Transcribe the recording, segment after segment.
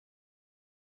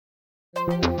Hello.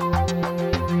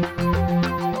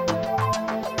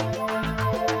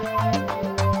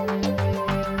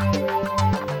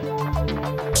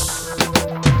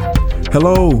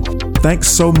 Thanks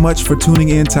so much for tuning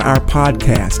in to our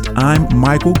podcast. I'm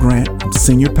Michael Grant, I'm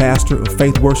Senior Pastor of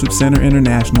Faith Worship Center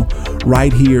International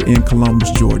right here in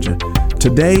Columbus, Georgia.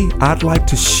 Today, I'd like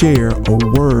to share a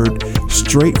word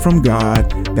straight from God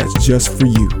that's just for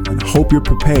you. And I hope you're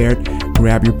prepared.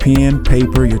 Grab your pen,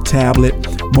 paper, your tablet.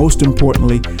 Most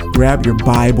importantly, grab your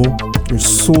Bible, your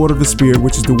sword of the Spirit,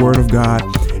 which is the Word of God,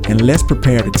 and let's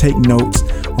prepare to take notes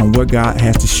on what God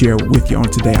has to share with you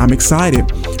on today. I'm excited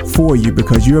for you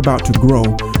because you're about to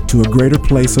grow to a greater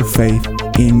place of faith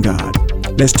in God.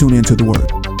 Let's tune into the Word.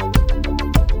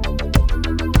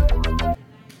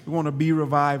 We want to be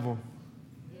revival.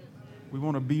 We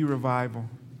want to be revival.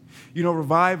 You know,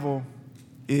 revival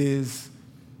is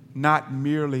not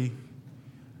merely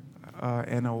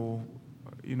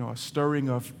a stirring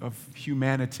of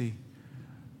humanity.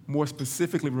 More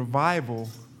specifically, revival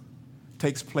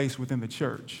takes place within the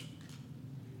church.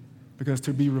 Because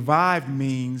to be revived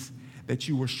means that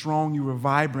you were strong, you were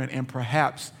vibrant, and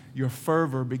perhaps your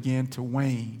fervor began to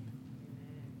wane.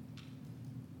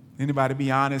 Anybody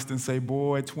be honest and say,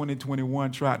 boy,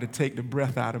 2021 tried to take the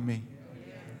breath out of me.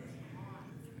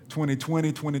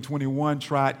 2020, 2021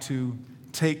 tried to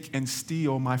take and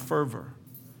steal my fervor.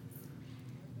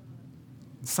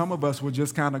 Some of us were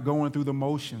just kind of going through the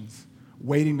motions,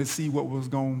 waiting to see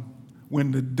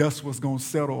when the dust was going to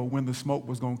settle or when the smoke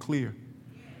was going to clear.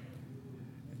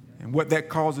 And what that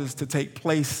causes to take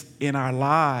place in our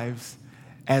lives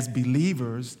as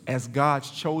believers, as God's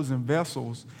chosen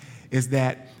vessels, is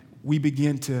that we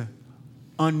begin to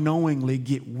unknowingly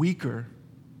get weaker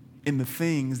in the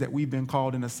things that we've been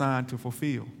called and assigned to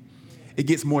fulfill. It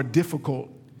gets more difficult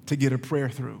to get a prayer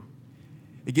through.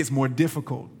 It gets more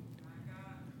difficult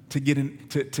to get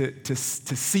to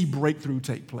see breakthrough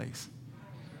take place.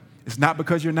 It's not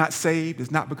because you're not saved.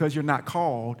 It's not because you're not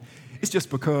called. It's just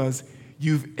because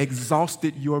you've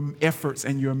exhausted your efforts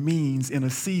and your means in a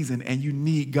season and you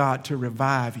need God to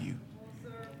revive you.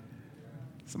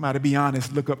 Somebody be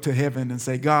honest, look up to heaven and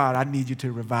say, God, I need you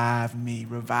to revive me,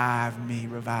 revive me,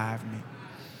 revive me.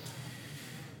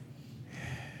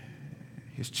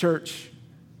 His church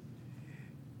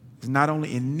is not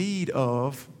only in need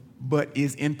of, but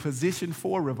is in position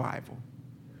for revival.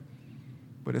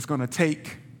 But it's going to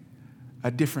take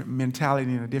a different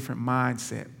mentality and a different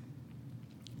mindset.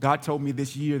 God told me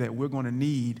this year that we're going to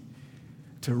need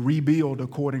to rebuild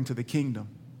according to the kingdom.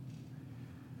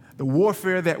 The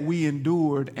warfare that we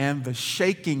endured and the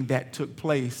shaking that took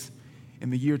place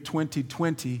in the year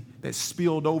 2020 that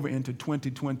spilled over into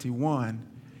 2021,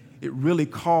 it really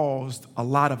caused a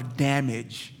lot of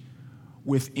damage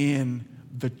within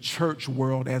the church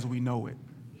world as we know it.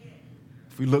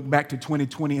 If we look back to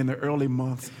 2020 in the early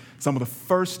months, some of the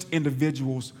first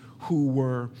individuals who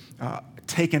were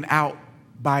taken out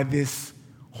by this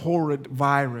horrid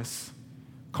virus,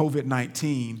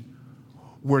 COVID-19,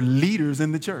 were leaders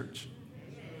in the church.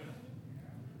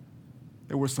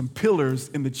 There were some pillars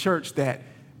in the church that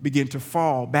began to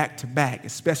fall back to back,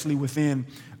 especially within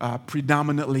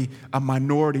predominantly a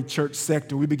minority church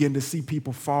sector. We begin to see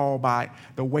people fall by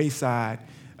the wayside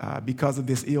because of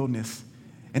this illness.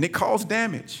 And it caused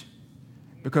damage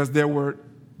because there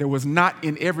was not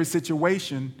in every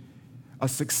situation a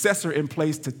successor in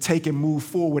place to take and move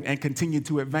forward and continue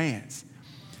to advance.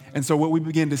 And so what we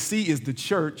begin to see is the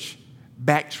church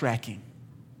backtracking.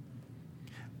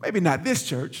 Maybe not this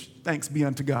church, thanks be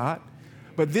unto God,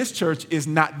 but this church is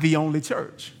not the only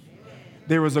church.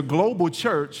 There is a global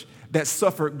church that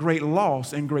suffered great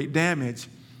loss and great damage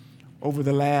over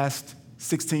the last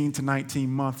 16 to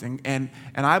 19 months. And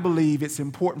I believe it's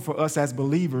important for us as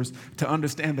believers to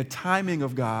understand the timing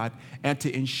of God and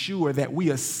to ensure that we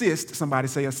assist, somebody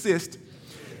say assist,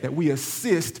 that we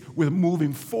assist with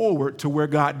moving forward to where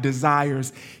God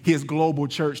desires his global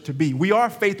church to be. We are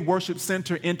Faith Worship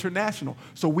Center International,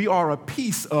 so we are a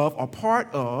piece of, a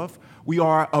part of, we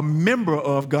are a member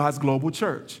of God's global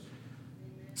church.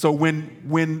 So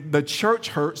when the church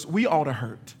hurts, we ought to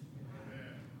hurt.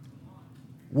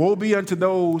 Woe be unto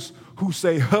those who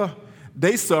say,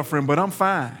 they suffering, but I'm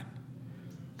fine.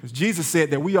 Because Jesus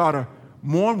said that we ought to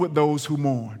mourn with those who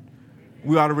mourn.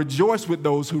 We ought to rejoice with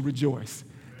those who rejoice.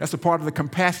 That's a part of the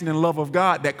compassion and love of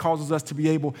God that causes us to be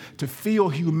able to feel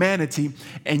humanity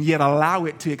and yet allow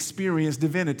it to experience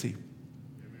divinity.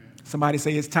 Somebody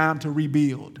say it's time to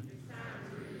rebuild.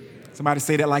 Somebody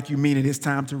say that like you mean it. It's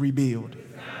time to rebuild.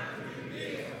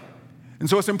 And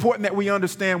so it's important that we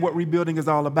understand what rebuilding is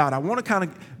all about. I want to kind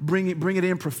of bring it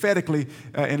in prophetically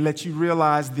and let you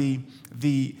realize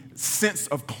the sense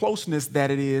of closeness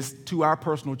that it is to our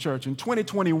personal church. In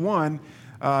 2021,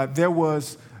 there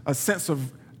was a sense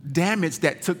of damage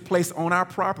that took place on our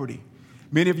property.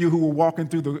 Many of you who were walking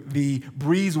through the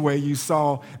breezeway, you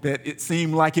saw that it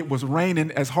seemed like it was raining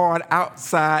as hard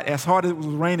as it was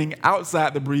raining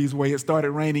outside the breezeway. It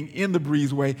started raining in the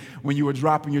breezeway when you were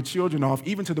dropping your children off,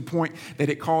 even to the point that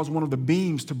it caused one of the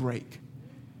beams to break.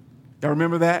 Y'all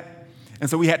remember that? And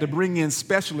so we had to bring in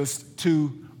specialists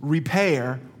to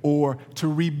repair or to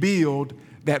rebuild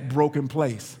that broken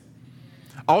place.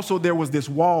 Also, there was this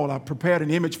wall. I prepared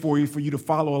an image for you to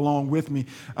follow along with me.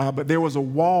 But there was a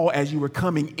wall as you were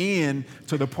coming in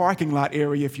to the parking lot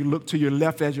area. If you look to your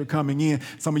left as you're coming in,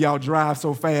 some of y'all drive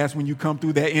so fast when you come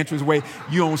through that entranceway,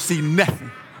 you don't see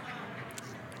nothing.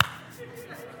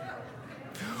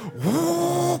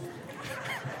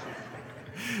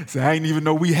 So I didn't even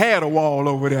know we had a wall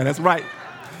over there. That's right.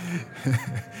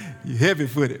 You're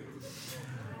heavy-footed.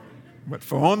 But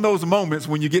for on those moments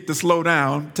when you get to slow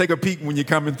down, take a peek when you're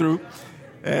coming through,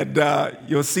 and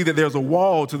you'll see that there's a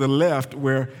wall to the left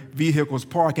where vehicles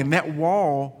park, and that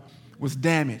wall was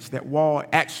damaged. That wall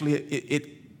actually,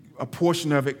 a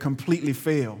portion of it completely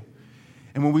fell.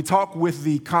 And when we talked with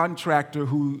the contractor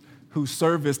who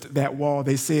serviced that wall,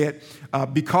 they said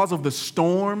because of the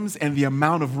storms and the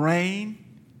amount of rain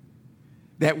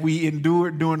that we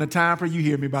endured during the time frame, you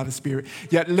hear me by the Spirit.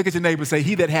 Yeah, look at your neighbor and say,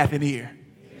 he that hath an ear,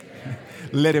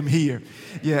 let him hear.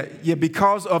 Yeah,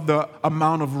 because of the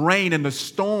amount of rain and the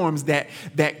storms that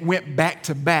went back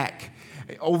to back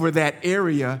over that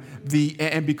area,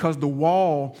 and because the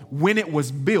wall, when it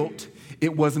was built,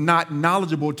 it was not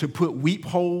knowledgeable to put weep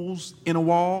holes in a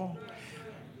wall.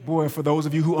 Boy, for those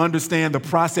of you who understand the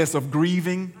process of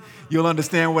grieving, you'll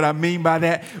understand what I mean by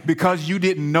that. Because you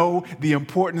didn't know the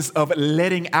importance of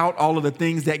letting out all of the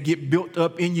things that get built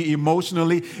up in you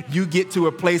emotionally, you get to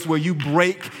a place where you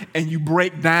break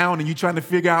down and you're trying to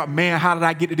figure out, man, how did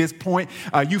I get to this point?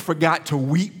 You forgot to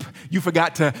weep. You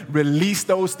forgot to release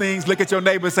those things. Look at your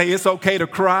neighbor and say, it's okay to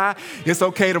cry. It's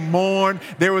okay to mourn.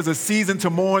 There is a season to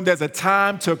mourn. There's a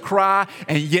time to cry,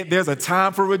 and yet there's a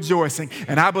time for rejoicing.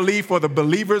 And I believe for the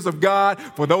believers of God,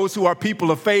 for those who are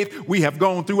people of faith, we have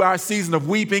gone through our season of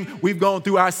weeping. We've gone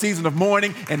through our season of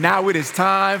mourning, and now it is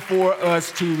time for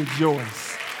us to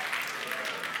rejoice.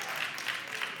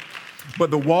 But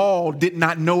the wall did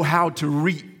not know how to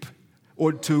reap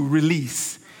or to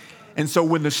release. And so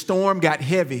when the storm got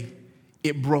heavy,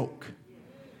 it broke.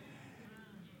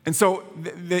 And so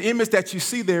the image that you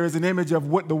see there is an image of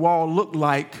what the wall looked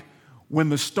like when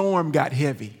the storm got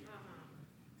heavy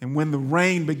and when the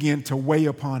rain began to weigh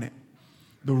upon it.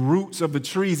 The roots of the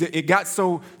trees, it got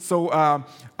so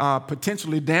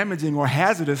potentially damaging or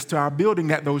hazardous to our building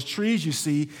that those trees you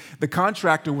see, the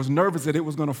contractor was nervous that it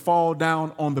was going to fall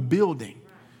down on the building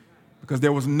because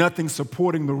there was nothing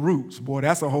supporting the roots. Boy,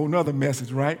 that's a whole nother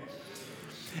message, right?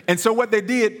 And so what they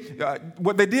did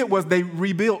was they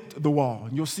rebuilt the wall.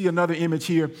 And you'll see another image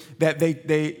here that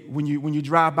they when you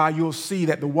drive by, you'll see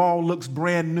that the wall looks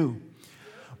brand new.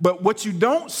 But what you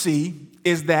don't see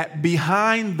is that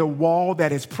behind the wall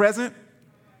that is present,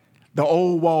 the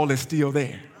old wall is still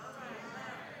there.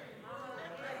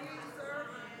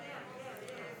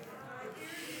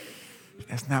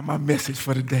 That's not my message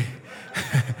for today.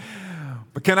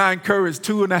 But can I encourage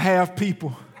 2.5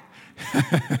 people?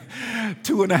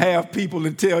 2.5 people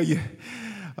and tell you,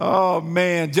 oh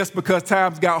man, just because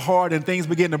times got hard and things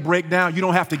begin to break down, you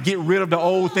don't have to get rid of the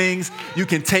old things. You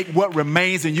can take what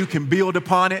remains and you can build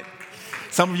upon it.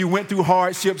 Some of you went through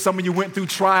hardship. Some of you went through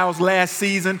trials last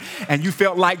season and you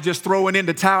felt like just throwing in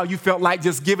the towel. You felt like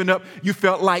just giving up. You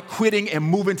felt like quitting and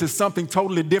moving to something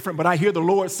totally different. But I hear the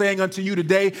Lord saying unto you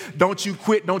today, don't you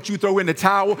quit. Don't you throw in the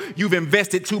towel. You've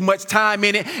invested too much time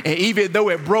in it. And even though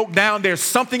it broke down, there's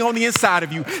something on the inside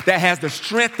of you that has the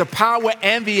strength, the power,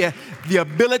 and the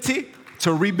ability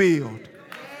to rebuild.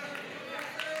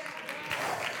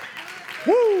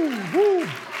 Woo, woo.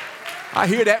 I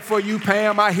hear that for you,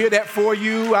 Pam. I hear that for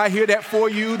you. I hear that for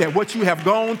you, that what you have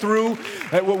gone through,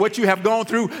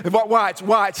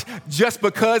 watch. Just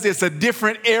because it's a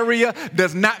different area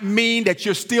does not mean that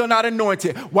you're still not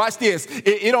anointed. Watch this.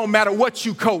 It don't matter what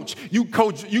you coach. You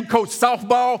coach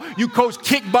softball, you coach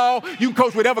kickball, you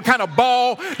coach whatever kind of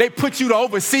ball they put you to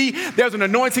oversee. There's an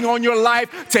anointing on your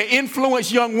life to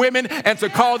influence young women and to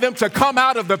call them to come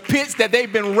out of the pits that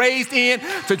they've been raised in,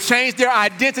 to change their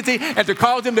identity and to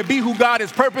cause them to be who God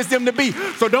has purposed them to be.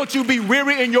 So don't you be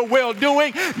weary in your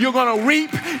well-doing. You're going to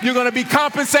reap. You're going to be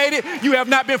compensated. You have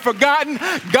not been forgotten.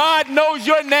 God knows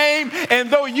your name, and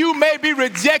though you may be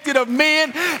rejected of men,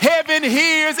 heaven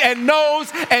hears and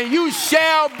knows, and you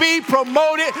shall be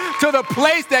promoted to the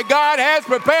place that God has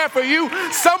prepared for you.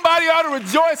 Somebody ought to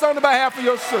rejoice on the behalf of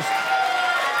your sister.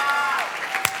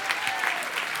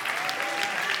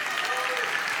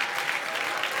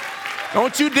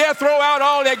 Don't you dare throw out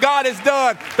all that God has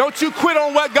done. Don't you quit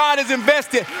on what God has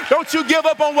invested. Don't you give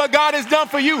up on what God has done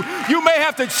for you. You may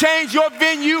have to change your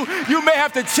venue. You may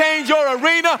have to change your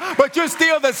arena, but you're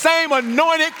still the same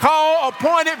anointed, called,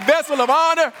 appointed vessel of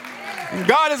honor. And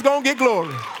God is going to get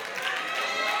glory.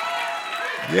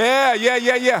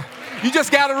 Yeah. You just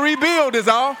got to rebuild is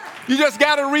all. You just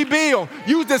got to rebuild.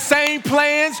 Use the same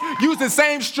plans. Use the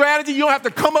same strategy. You don't have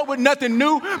to come up with nothing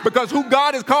new, because who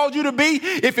God has called you to be,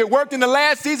 if it worked in the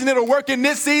last season, it'll work in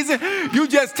this season. You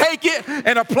just take it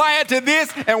and apply it to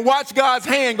this and watch God's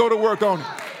hand go to work on it.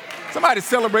 Somebody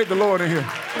celebrate the Lord in here.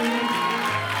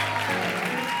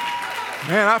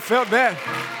 Man, I felt that.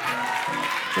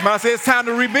 Somebody said it's time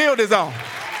to rebuild is all.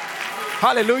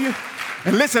 Hallelujah.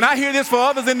 And listen, I hear this for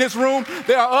others in this room.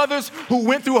 There are others who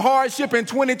went through hardship in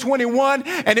 2021,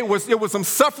 and it was some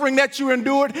suffering that you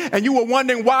endured, and you were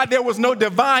wondering why there was no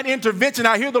divine intervention.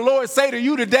 I hear the Lord say to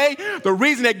you today, the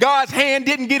reason that God's hand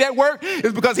didn't get at work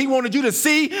is because he wanted you to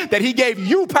see that he gave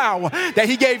you power, that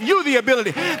he gave you the ability,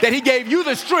 that he gave you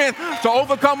the strength to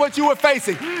overcome what you were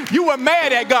facing. You were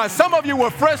mad at God. Some of you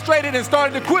were frustrated and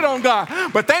started to quit on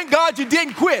God, but thank God you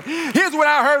didn't quit. Here's what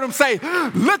I heard him say.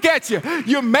 Look at you.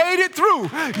 You made it through.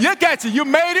 Look at you. You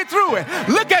made it through it.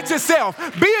 Look at yourself.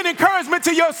 Be an encouragement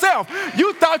to yourself.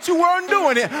 You thought you weren't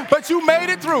doing it, but you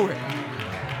made it through it.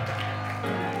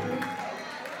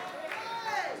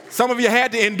 Some of you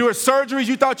had to endure surgeries.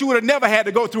 You thought you would have never had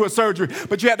to go through a surgery,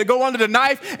 but you had to go under the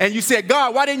knife, and you said,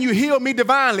 God, why didn't you heal me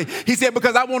divinely? He said,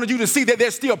 because I wanted you to see that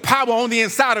there's still power on the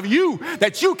inside of you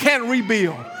that you can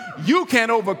rebuild. You can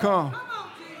overcome.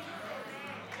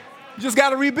 You just got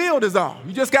to rebuild is all.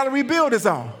 You just got to rebuild is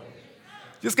all.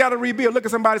 Just got to rebuild. Look at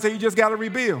somebody and say, you just got to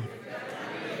rebuild.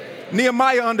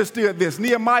 Nehemiah understood this.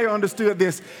 Nehemiah understood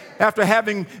this after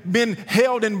having been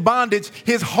held in bondage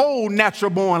his whole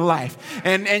natural-born life.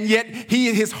 And yet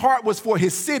his heart was for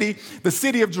his city, the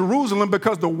city of Jerusalem,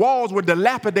 because the walls were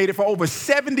dilapidated for over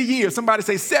 70 years. Somebody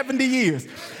say 70 years.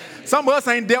 Some of us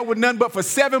ain't dealt with nothing but for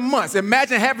 7 months.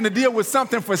 Imagine having to deal with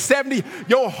something for 70.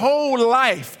 Your whole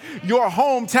life, your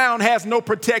hometown has no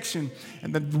protection.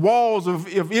 And the walls of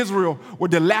Israel were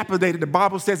dilapidated. The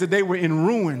Bible says that they were in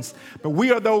ruins. But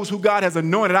we are those who God has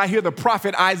anointed. I hear the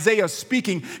prophet Isaiah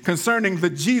speaking concerning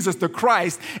the Jesus, the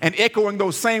Christ, and echoing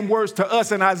those same words to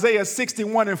us in Isaiah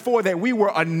 61:4, that we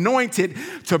were anointed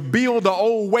to build the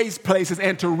old waste places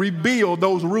and to rebuild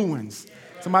those ruins.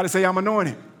 Somebody say, I'm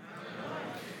anointed.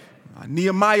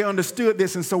 Nehemiah understood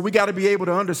this, and so we got to be able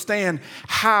to understand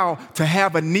how to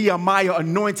have a Nehemiah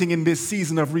anointing in this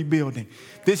season of rebuilding.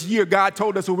 This year, God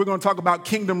told us we're going to talk about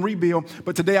kingdom rebuild,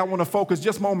 but today I want to focus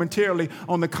just momentarily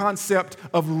on the concept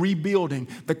of rebuilding,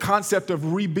 the concept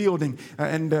of rebuilding.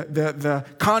 And the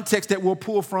context that we'll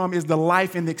pull from is the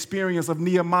life and the experience of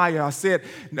Nehemiah. I said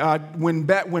when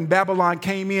Babylon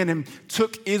came in and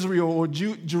took Israel or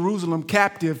Jerusalem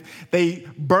captive, they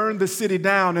burned the city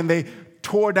down and they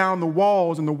tore down the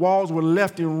walls, and the walls were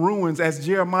left in ruins. As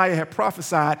Jeremiah had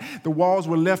prophesied, the walls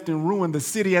were left in ruin. The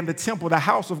city and the temple, the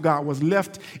house of God, was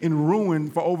left in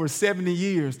ruin for over 70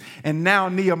 years. And now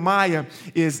Nehemiah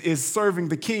is serving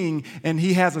the king, and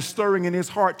he has a stirring in his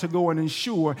heart to go and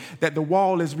ensure that the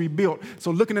wall is rebuilt. So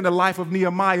looking at the life of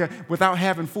Nehemiah without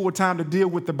having full time to deal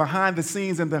with the behind the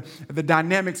scenes and the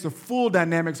dynamics, the full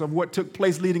dynamics of what took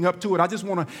place leading up to it, I just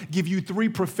want to give you 3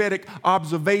 prophetic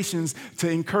observations to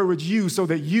encourage you, so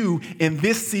that you, in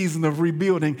this season of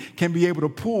rebuilding, can be able to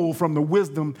pull from the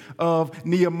wisdom of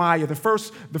Nehemiah. The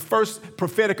first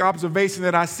prophetic observation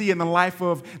that I see in the life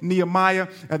of Nehemiah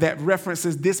that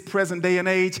references this present day and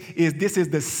age is this is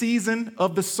the season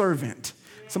of the servant.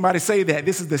 Somebody say that.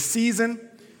 This is the season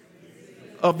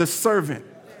of the servant.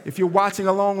 If you're watching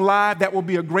along live, that will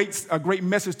be a great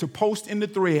message to post in the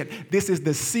thread. This is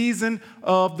the season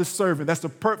of the servant. That's the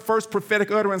first prophetic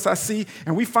utterance I see.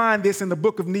 And we find this in the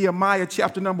book of Nehemiah,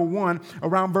 chapter number 1,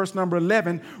 around verse number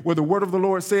 11, where the word of the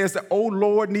Lord says that, O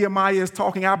Lord, Nehemiah is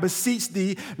talking, I beseech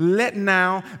thee, let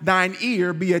now thine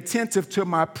ear be attentive to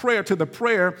my prayer, to the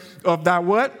prayer of thy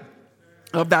what?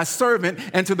 Of thy servant,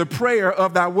 and to the prayer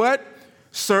of thy what?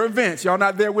 servants. Y'all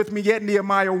not there with me yet?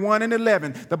 Nehemiah 1 and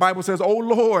 11. The Bible says, "O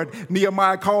Lord,"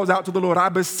 Nehemiah calls out to the Lord, "I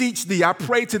beseech thee, I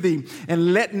pray to thee,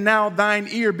 and let now thine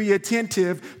ear be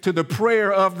attentive to the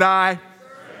prayer of thy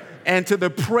and to the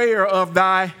prayer of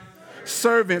thy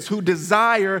servants who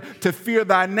desire to fear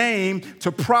thy name,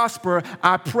 to prosper.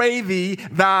 I pray thee,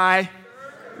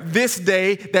 this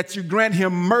day, that you grant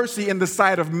him mercy in the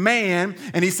sight of man."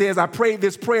 And he says, "I prayed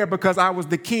this prayer because I was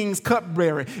the king's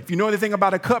cupbearer." If you know anything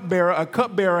about a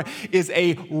cupbearer is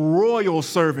a royal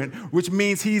servant, which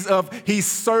means he's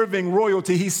serving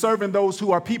royalty. He's serving those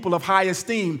who are people of high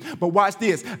esteem. But watch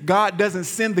this. God doesn't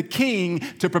send the king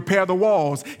to prepare the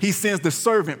walls. He sends the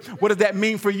servant. What does that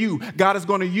mean for you? God is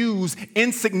going to use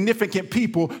insignificant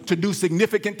people to do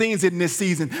significant things in this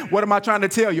season. What am I trying to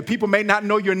tell you? People may not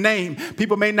know your name.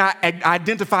 People may not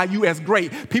identify you as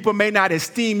great. People may not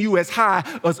esteem you as high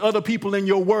as other people in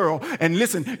your world. And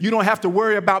listen, you don't have to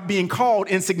worry about being called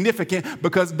insignificant,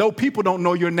 because though people don't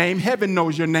know your name, heaven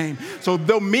knows your name. So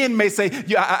though men may say,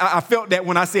 "Yeah, I felt that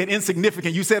when I said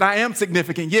insignificant. You said I am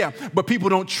significant." Yeah, but people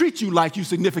don't treat you like you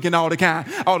significant all the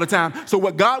time. So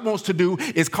what God wants to do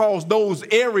is cause those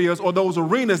areas or those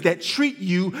arenas that treat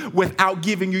you without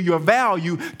giving you your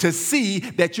value to see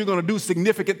that you're going to do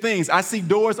significant things. I see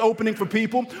doors opening for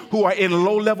people who are in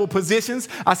low-level positions.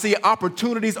 I see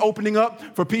opportunities opening up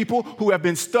for people who have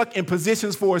been stuck in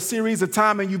positions for a series of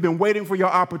time and you've been waiting for your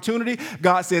opportunity.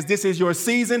 God says, this is your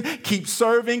season. Keep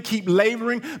serving, keep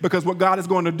laboring, because what God is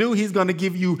going to do, he's going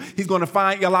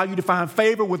to allow you to find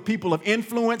favor with people of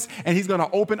influence, and he's going to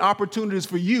open opportunities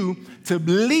for you to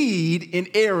lead in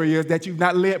areas that you've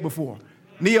not led before.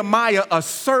 Nehemiah, a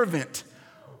servant,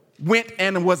 went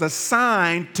and was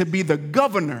assigned to be the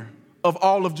governor of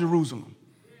all of Jerusalem.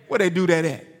 Where they do that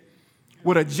at?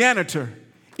 Where a janitor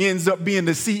ends up being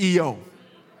the CEO.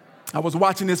 I was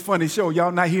watching this funny show.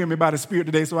 Y'all not hearing me by the Spirit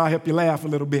today, so I'll help you laugh a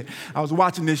little bit. I was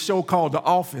watching this show called The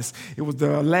Office. It was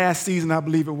the last season, I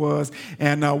believe it was.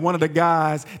 And one of the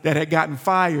guys that had gotten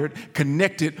fired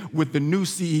connected with the new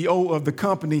CEO of the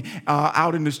company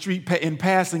out in the street in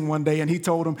passing one day. And he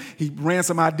told him, he ran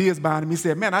some ideas by him. He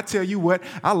said, "Man, I tell you what,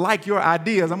 I like your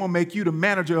ideas. I'm going to make you the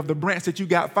manager of the branch that you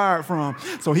got fired from."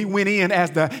 So he went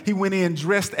in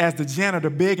dressed as the janitor,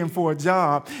 begging for a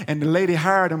job. And the lady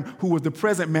hired him, who was the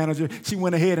present manager. She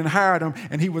went ahead and hired him,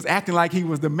 and he was acting like he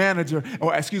was the manager,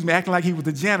 acting like he was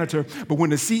the janitor. But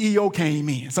when the CEO came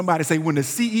in, somebody say, when the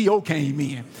CEO came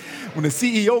in. When the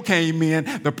CEO came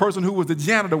in, the person who was the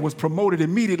janitor was promoted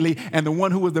immediately, and the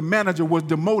one who was the manager was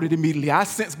demoted immediately. I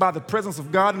sense by the presence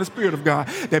of God and the Spirit of God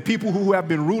that people who have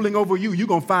been ruling over you, you're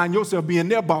going to find yourself being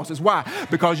their bosses. Why?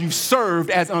 Because you've served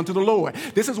as unto the Lord.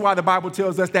 This is why the Bible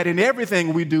tells us that in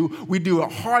everything we do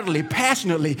it heartily,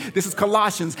 passionately. This is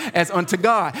Colossians, as unto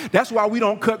God. That's why we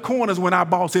don't cut corners when our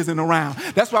boss isn't around.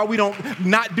 That's why we don't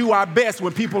not do our best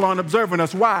when people aren't observing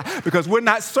us. Why? Because we're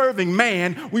not serving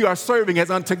man. We are serving as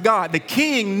unto God. The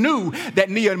king knew that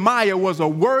Nehemiah was a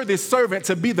worthy servant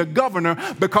to be the governor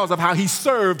because of how he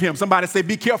served him. Somebody say,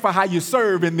 be careful how you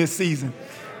serve in this season,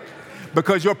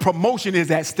 because your promotion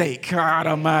is at stake. God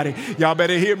Almighty. Y'all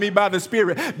better hear me by the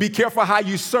Spirit. Be careful how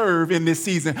you serve in this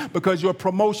season, because your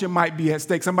promotion might be at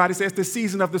stake. Somebody says the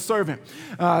season of the servant.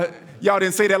 Y'all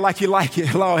didn't say that like you like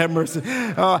it. Lord have mercy.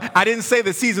 I didn't say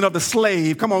the season of the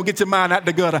slave. Come on, get your mind out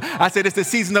the gutter. I said it's the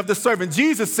season of the servant.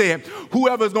 Jesus said,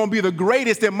 whoever is going to be the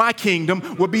greatest in my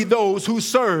kingdom will be those who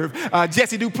serve.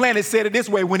 Jesse Duplantis said it this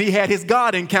way when he had his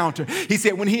God encounter. He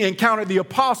said when he encountered the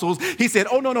apostles, he said,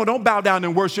 "Oh, no, don't bow down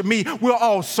and worship me. We're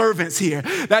all servants here."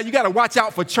 Now, you got to watch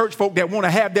out for church folk that want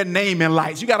to have their name in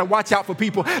lights. You got to watch out for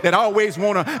people that always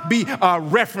want to be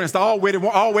referenced,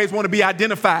 always want to be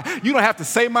identified. You don't have to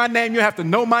say my name. You have to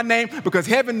know my name, because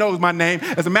heaven knows my name.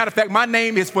 As a matter of fact, my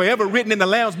name is forever written in the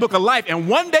Lamb's Book of Life. And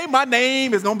one day my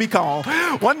name is going to be called.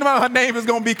 One day my name is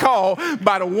going to be called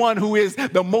by the one who is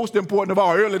the most important of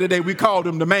all. Earlier today, we called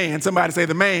him the man. Somebody say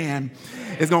the man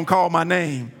is going to call my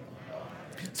name.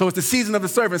 So it's the season of the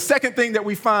servant. Second thing that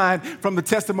we find from the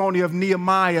testimony of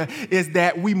Nehemiah is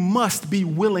that we must be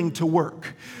willing to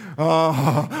work.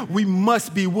 We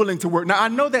must be willing to work. Now, I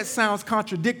know that sounds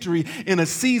contradictory in a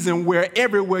season where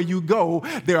everywhere you go,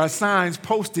 there are signs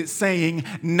posted saying,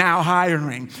 now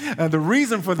hiring. The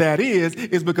reason for that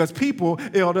is because people,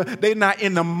 they're not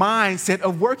in the mindset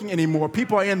of working anymore.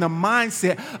 People are in the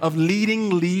mindset of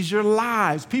leading leisure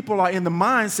lives. People are in the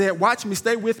mindset, watch me,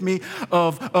 stay with me,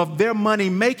 of their money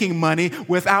making money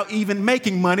without even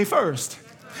making money first.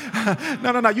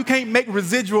 No. You can't make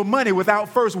residual money without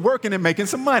first working and making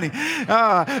some money.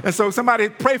 And so somebody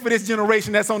pray for this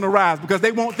generation that's on the rise, because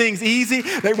they want things easy.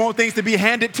 They want things to be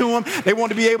handed to them. They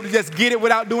want to be able to just get it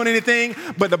without doing anything.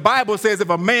 But the Bible says if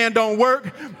a man don't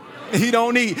work, he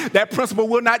don't eat. That principle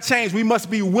will not change. We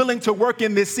must be willing to work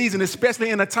in this season, especially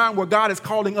in a time where God is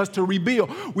calling us to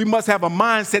rebuild. We must have a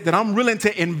mindset that I'm willing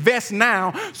to invest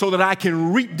now so that I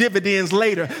can reap dividends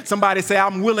later. Somebody say,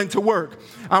 I'm willing to work.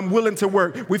 I'm willing to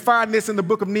work. We find this in the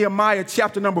book of Nehemiah,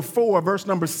 chapter number 4, verse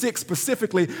number 6,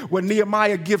 specifically, where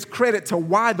Nehemiah gives credit to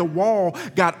why the wall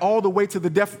got all the way to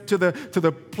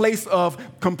the place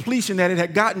of completion that it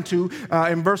had gotten to.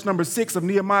 In verse number 6 of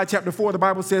Nehemiah chapter 4, the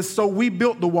Bible says, so we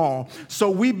built the wall. So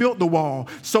we built the wall.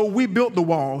 So we built the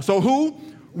wall. So who?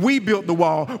 We built the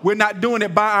wall. We're not doing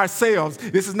it by ourselves.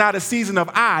 This is not a season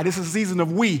of I. This is a season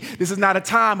of we. This is not a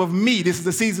time of me. This is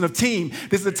a season of team.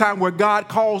 This is a time where God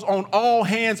calls on all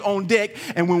hands on deck.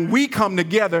 And when we come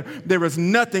together, there is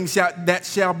nothing that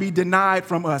shall be denied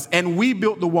from us. And we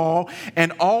built the wall,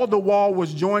 and all the wall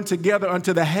was joined together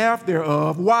unto the half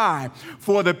thereof. Why?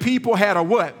 For the people had a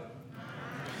what?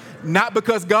 Not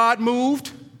because God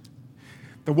moved.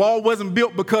 The wall wasn't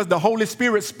built because the Holy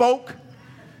Spirit spoke.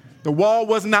 The wall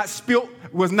was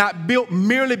not built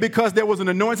merely because there was an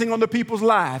anointing on the people's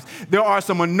lives. There are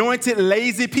some anointed,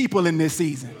 lazy people in this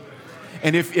season.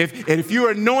 And if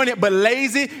you're anointed but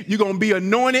lazy, you're going to be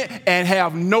anointed and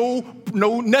have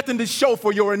nothing to show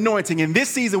for your anointing. In this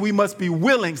season, we must be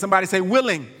willing. Somebody say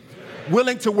willing.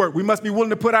 Willing to work. We must be willing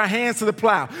to put our hands to the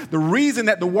plow. The reason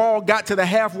that the wall got to the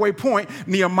halfway point,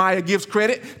 Nehemiah gives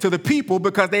credit to the people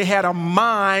because they had a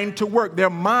mind to work. Their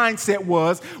mindset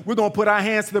was, we're going to put our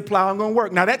hands to the plow and going to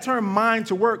work. Now, that term mind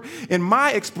to work, in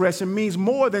my expression, means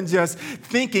more than just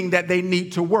thinking that they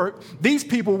need to work. These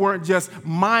people weren't just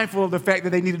mindful of the fact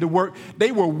that they needed to work.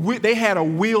 They had a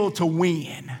will to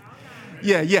win.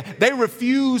 Yeah. They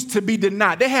refused to be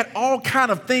denied. They had all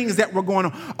kind of things that were going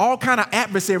on, all kind of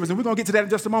adversaries, and we're going to get to that in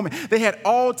just a moment. They had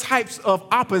all types of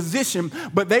opposition,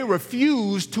 but they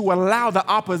refused to allow the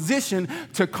opposition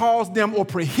to cause them or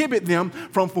prohibit them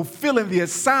from fulfilling the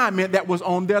assignment that was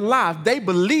on their lives. They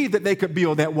believed that they could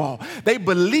build that wall. They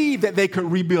believed that they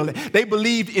could rebuild it. They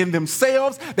believed in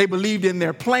themselves. They believed in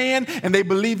their plan, and they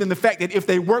believed in the fact that if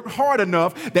they worked hard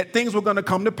enough, that things were going to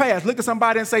come to pass. Look at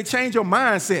somebody and say, change your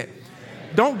mindset.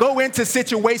 Don't go into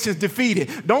situations defeated.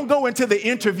 Don't go into the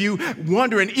interview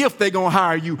wondering if they're going to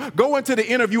hire you. Go into the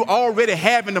interview already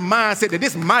having the mindset that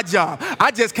this is my job.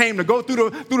 I just came to go through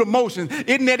the motions.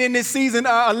 Isn't that in this season,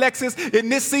 Alexis? In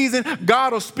this season,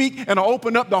 God will speak and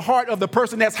open up the heart of the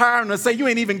person that's hiring and say, you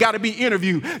ain't even got to be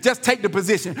interviewed. Just take the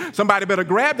position. Somebody better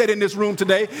grab that in this room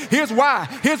today. Here's why.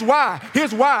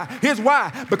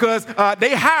 Because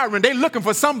they hiring, they looking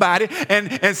for somebody.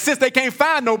 And since they can't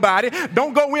find nobody,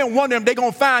 don't go in wondering if they're going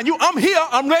to find you. I'm here.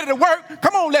 I'm ready to work.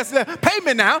 Come on, let's pay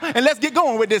me now and let's get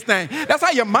going with this thing. That's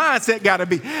how your mindset got to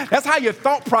be. That's how your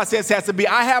thought process has to be.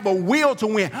 I have a will to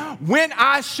win. When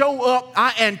I show up,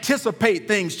 I anticipate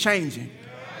things changing.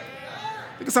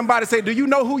 Look at somebody say, do you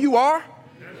know who you are?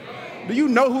 Do you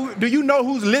know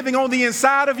who's living on the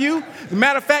inside of you? As a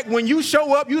matter of fact, when you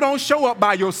show up, you don't show up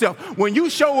by yourself. When you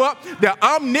show up, the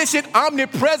omniscient,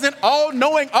 omnipresent,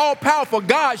 all-knowing, all-powerful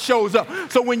God shows up.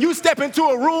 So when you step into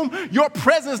a room, your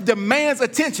presence demands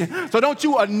attention. So don't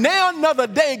you another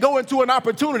day go into an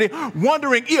opportunity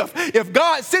wondering if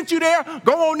God sent you there,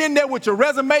 go on in there with your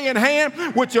resume in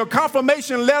hand, with your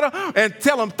confirmation letter, and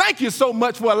tell them, thank you so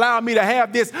much for allowing me to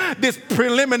have this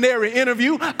preliminary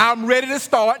interview. I'm ready to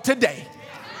start today.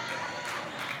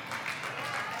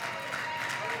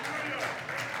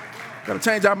 Got to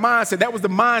change our mindset. That was the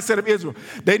mindset of Israel.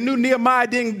 They knew Nehemiah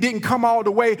didn't come all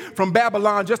the way from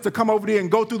Babylon just to come over there and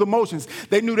go through the motions.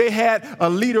 They knew they had a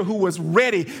leader who was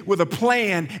ready with a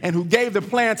plan and who gave the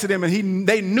plan to them. And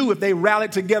they knew if they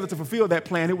rallied together to fulfill that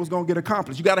plan, it was going to get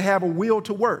accomplished. You got to have a will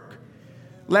to work.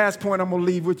 Last point I'm going to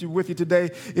leave with you today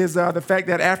is the fact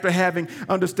that after having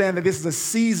understand that this is a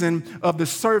season of the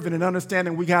servant and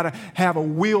understanding we got to have a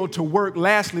will to work,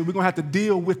 lastly, we're going to have to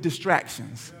deal with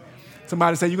distractions.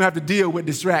 Somebody say you're going to have to deal with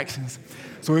distractions.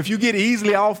 So if you get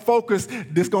easily off focus,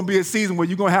 this is going to be a season where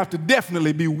you're going to have to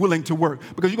definitely be willing to work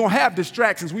because you're going to have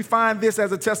distractions. We find this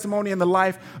as a testimony in the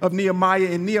life of Nehemiah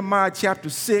in Nehemiah chapter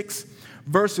 6,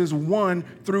 verses 1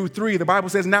 through 3. The Bible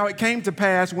says, "Now it came to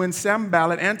pass when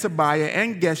Sanballat and Tobiah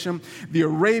and Geshem the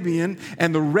Arabian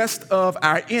and the rest of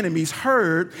our enemies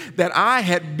heard that I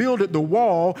had builded the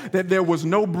wall, that there was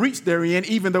no breach therein,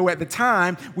 even though at the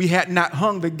time we had not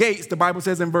hung the gates." The Bible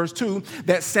says in verse 2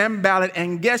 that Sanballat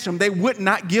and Geshem, they would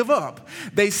not give up.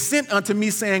 "They sent unto me,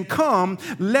 saying, Come,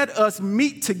 let us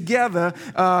meet together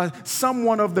some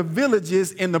one of the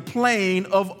villages in the plain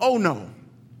of Ono."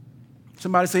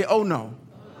 Somebody say, "Oh no."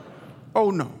 Oh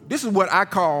no. This is what I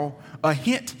call a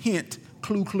hint, hint,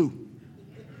 clue, clue.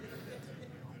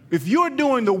 If you're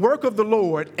doing the work of the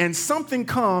Lord and something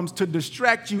comes to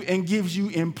distract you and gives you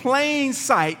in plain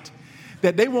sight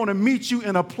that they want to meet you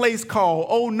in a place called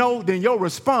oh no, then your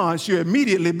response should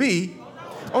immediately be,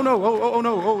 "Oh no, oh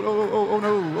no, oh no, oh no,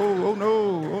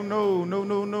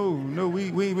 oh no, no, we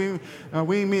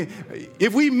ain't meet.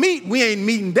 If we meet, we ain't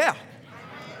meeting there."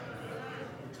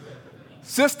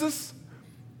 Sisters,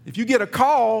 if you get a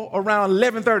call around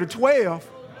 11:30, 12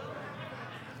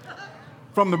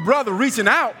 from the brother reaching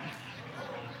out,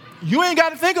 you ain't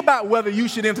got to think about whether you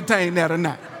should entertain that or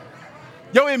not.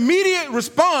 Your immediate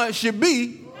response should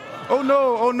be, "Oh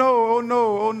no, oh no, oh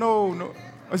no, oh no, no."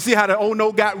 See how the oh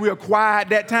no got real quiet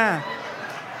that time?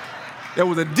 There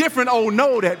was a different oh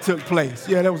no that took place.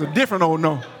 Yeah, there was a different oh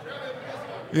no.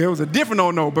 Yeah, it was a different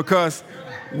oh no because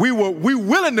we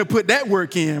willing to put that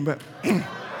work in, but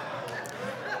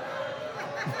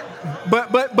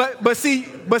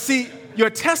see, your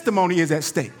testimony is at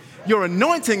stake. Your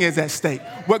anointing is at stake.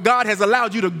 What God has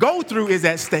allowed you to go through is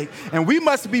at stake. And we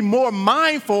must be more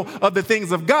mindful of the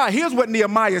things of God. Here's what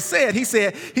Nehemiah said. He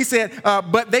said,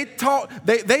 but they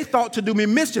thought to do me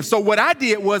mischief. So what I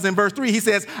did was in verse 3, he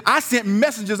says, I sent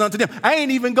messengers unto them. I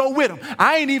ain't even go with them.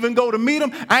 I ain't even go to meet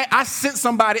them. I sent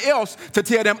somebody else to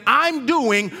tell them I'm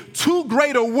doing too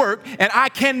great a work and I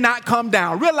cannot come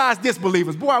down. Realize this,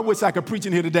 believers. Boy, I wish I could preach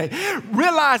in here today.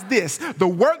 Realize this. The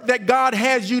work that God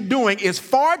has you doing is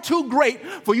far too great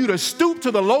for you to stoop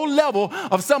to the low level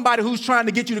of somebody who's trying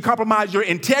to get you to compromise your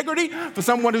integrity, for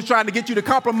someone who's trying to get you to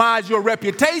compromise your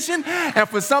reputation, and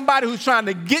for somebody who's trying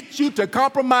to get you to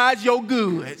compromise your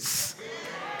goods.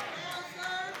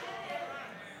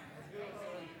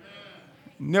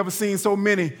 Never seen so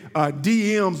many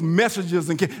DMs, messages,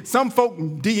 and some folk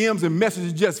DMs and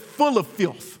messages just full of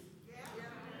filth.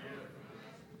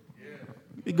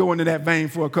 Let me go into that vein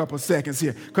for a couple of seconds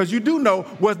here, because you do know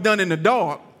what's done in the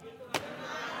dark.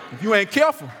 If you ain't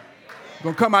careful, you're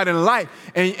going to come out in the light,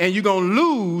 and you're going to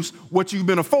lose what you've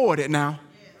been afforded now.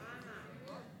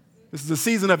 This is a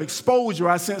season of exposure.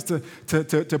 I sense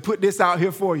to put this out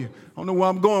here for you. I don't know where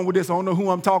I'm going with this. I don't know who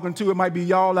I'm talking to. It might be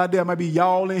y'all out there. It might be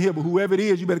y'all in here. But whoever it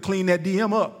is, you better clean that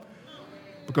DM up.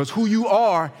 Because who you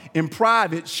are in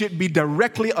private should be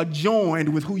directly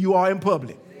adjoined with who you are in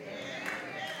public.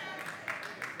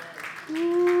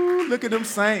 Ooh, look at them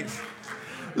saints.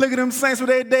 Look at them saints with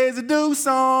their Days to Do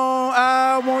song.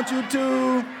 I want you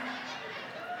to.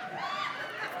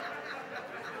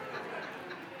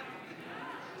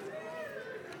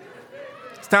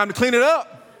 It's time to clean it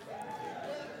up.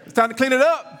 It's time to clean it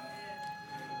up.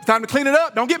 It's time to clean it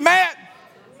up. Don't get mad.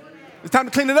 It's time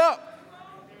to clean it up.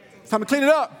 It's time to clean it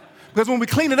up. Because when we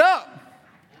clean it up,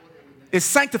 it's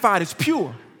sanctified, it's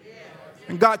pure.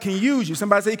 And God can use you.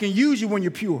 Somebody say He can use you when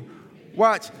you're pure.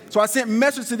 Watch. So I sent a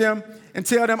message to them and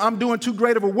tell them I'm doing too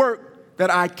great of a work that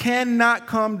I cannot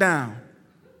come down.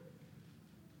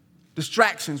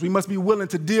 Distractions. We must be willing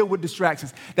to deal with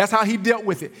distractions. That's how He dealt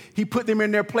with it. He put them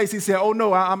in their place. He said, "Oh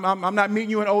no, I'm not meeting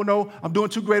you, and oh no, I'm doing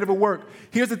too great of a work."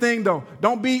 Here's the thing, though.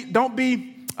 Don't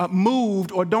be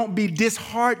moved or don't be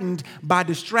disheartened by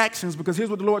distractions, because here's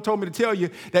what the Lord told me to tell you: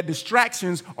 that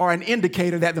distractions are an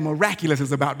indicator that the miraculous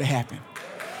is about to happen.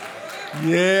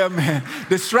 Yeah, man.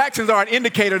 Distractions are an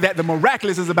indicator that the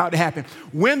miraculous is about to happen.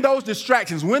 When those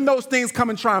distractions, when those things come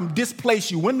and try and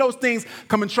displace you, when those things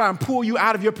come and try and pull you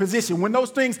out of your position, when those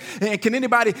things, and can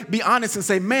anybody be honest and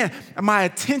say, man, my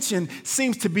attention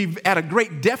seems to be at a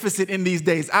great deficit in these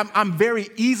days. I'm very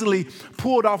easily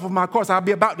pulled off of my course. I'll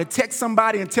be about to text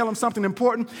somebody and tell them something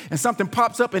important, and something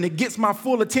pops up and it gets my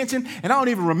full attention, and I don't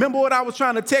even remember what I was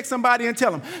trying to text somebody and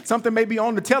tell them. Something may be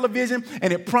on the television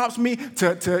and it prompts me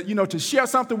to share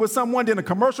something with someone, then a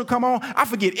commercial come on. I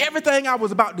forget everything I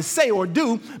was about to say or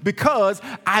do because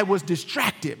I was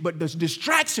distracted. But the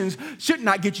distractions should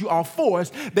not get you off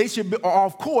course. They should be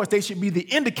off course. They should be the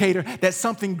indicator that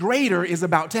something greater is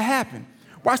about to happen.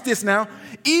 Watch this now.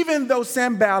 Even though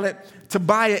Sanballat,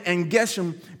 Tobiah, and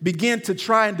Geshem began to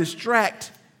try and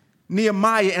distract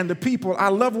Nehemiah and the people, I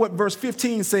love what verse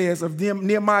 15 says of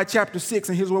Nehemiah chapter 6,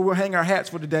 and here's where we'll hang our hats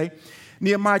for today.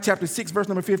 Nehemiah chapter 6, verse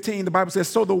number 15, the Bible says,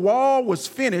 so the wall was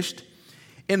finished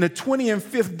in the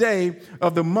 25th day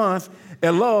of the month,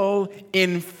 Elul,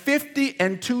 in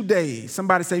 52 days.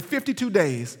 Somebody say 52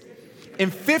 days. In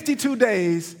 52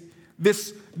 days,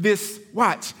 these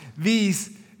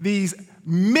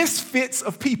misfits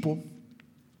of people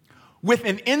with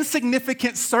an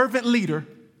insignificant servant leader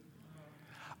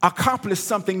accomplished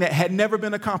something that had never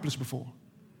been accomplished before.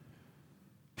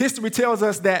 History tells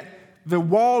us that the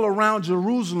wall around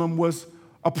Jerusalem was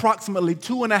approximately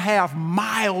 2.5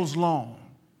 miles long.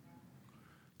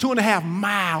 2.5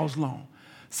 miles long.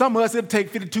 Some of us, it'll take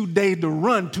 52 days to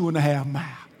run 2.5 miles.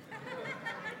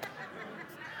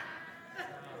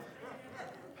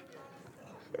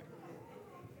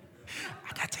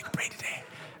 I got to take a break today.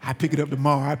 I pick it up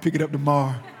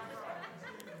tomorrow.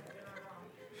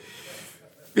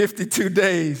 52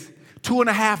 days,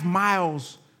 2.5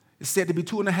 miles. It's said to be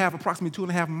approximately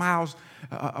 2.5 miles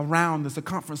around the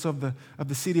circumference of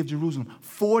the city of Jerusalem.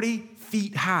 40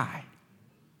 feet high,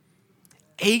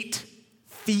 8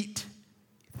 feet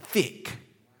thick.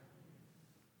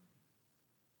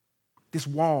 This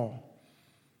wall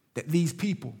that these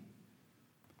people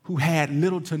who had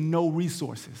little to no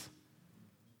resources,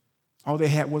 all they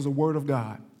had was a word of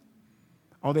God.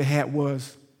 All they had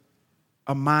was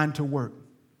a mind to work.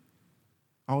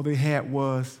 All they had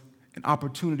was an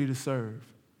opportunity to serve.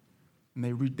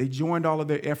 And they joined all of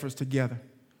their efforts together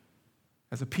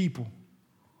as a people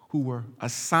who were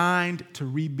assigned to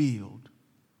rebuild.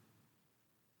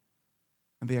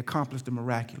 And they accomplished the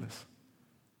miraculous.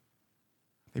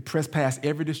 They pressed past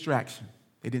every distraction.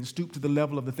 They didn't stoop to the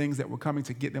level of the things that were coming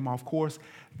to get them off course.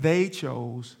 They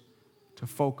chose to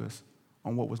focus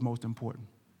on what was most important.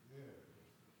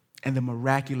 And the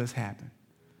miraculous happened.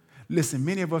 Listen,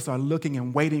 many of us are looking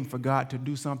and waiting for God to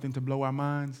do something to blow our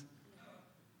minds.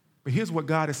 But here's what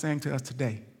God is saying to us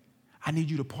today. I need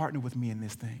you to partner with me in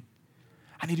this thing.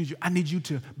 I need you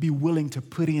to be willing to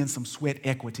put in some sweat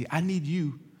equity. I need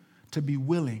you to be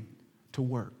willing to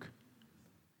work.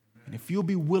 And if you'll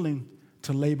be willing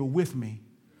to labor with me,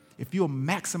 if you'll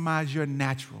maximize your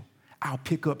natural, I'll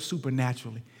pick up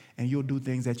supernaturally, and you'll do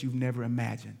things that you've never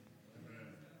imagined.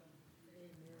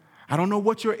 I don't know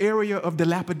what your area of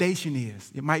dilapidation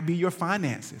is. It might be your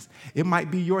finances. It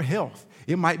might be your health.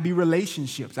 It might be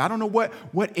relationships. I don't know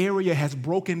what area has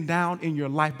broken down in your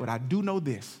life, but I do know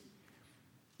this.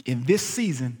 In this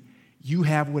season, you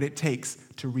have what it takes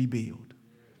to rebuild.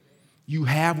 You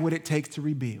have what it takes to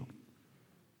rebuild.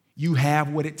 You have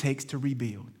what it takes to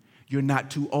rebuild. You're not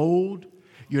too old.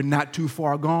 You're not too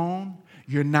far gone.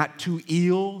 You're not too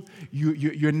ill.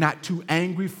 You're not too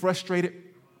angry, frustrated.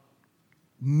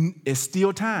 It's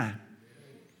still time.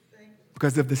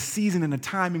 Because of the season and the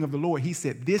timing of the Lord, he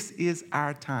said, this is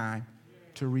our time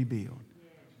to rebuild.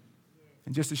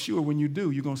 And just as sure, when you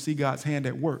do, you're going to see God's hand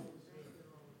at work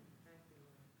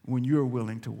when you're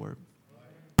willing to work.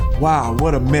 Wow,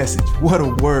 what a message. What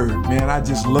a word, man. I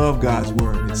just love God's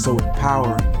word. It's so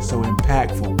empowering, it's so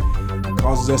impactful. It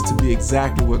causes us to be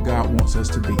exactly what God wants us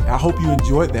to be. I hope you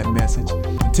enjoyed that message.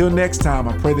 Until next time,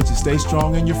 I pray that you stay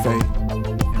strong in your faith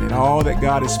and that all that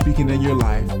God is speaking in your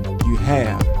life, you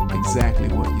have exactly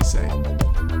what you say.